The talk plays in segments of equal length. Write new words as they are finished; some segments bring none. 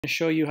To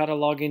show you how to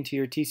log into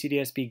your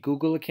TCDSB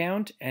Google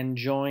account and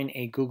join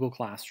a Google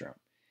Classroom.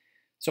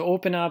 So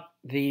open up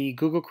the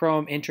Google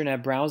Chrome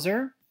Internet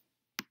browser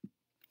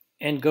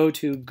and go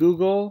to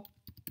google.tcdsb.ca.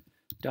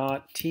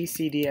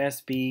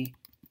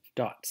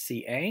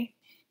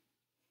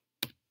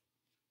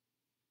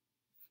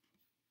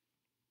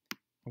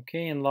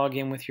 Okay, and log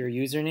in with your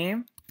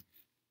username.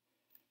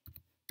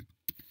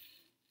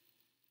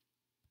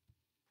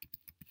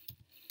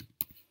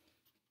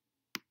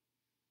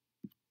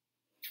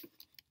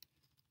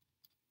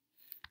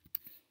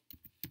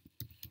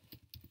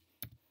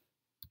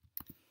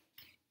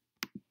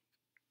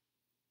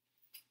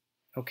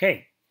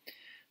 Okay,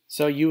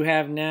 so you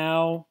have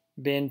now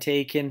been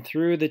taken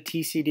through the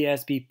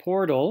TCDSB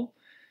portal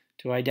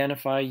to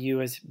identify you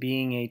as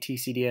being a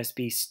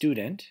TCDSB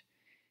student,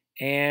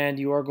 and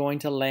you are going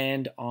to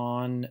land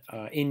on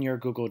in your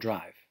Google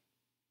Drive.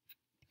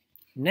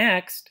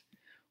 Next,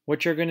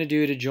 what you're going to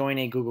do to join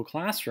a Google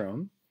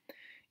Classroom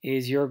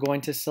is you're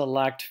going to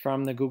select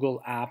from the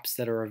Google apps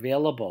that are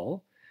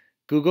available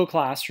Google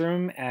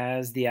Classroom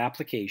as the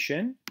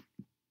application.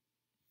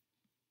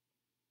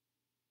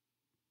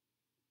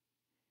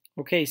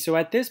 Okay, so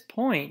at this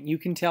point, you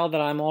can tell that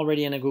I'm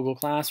already in a Google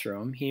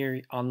Classroom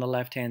here on the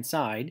left-hand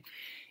side.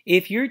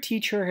 If your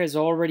teacher has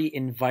already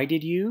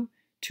invited you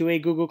to a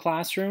Google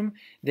Classroom,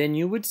 then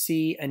you would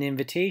see an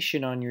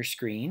invitation on your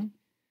screen.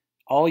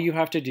 All you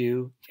have to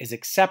do is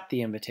accept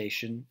the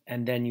invitation,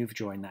 and then you've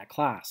joined that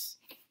class.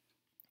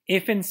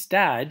 If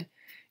instead,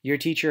 your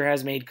teacher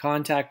has made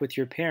contact with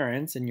your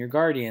parents and your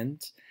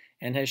guardians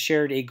and has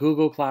shared a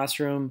Google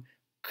Classroom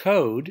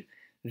code,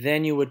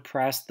 then you would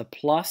press the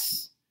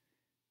plus,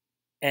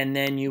 and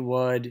then you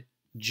would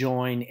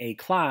join a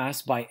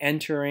class by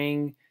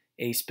entering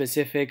a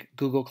specific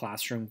Google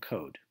Classroom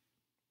code.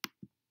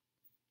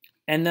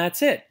 And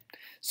that's it.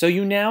 So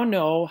you now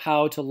know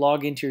how to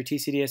log into your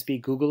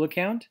TCDSB Google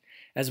account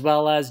as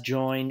well as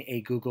join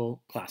a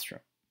Google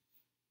Classroom.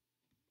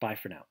 Bye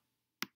for now.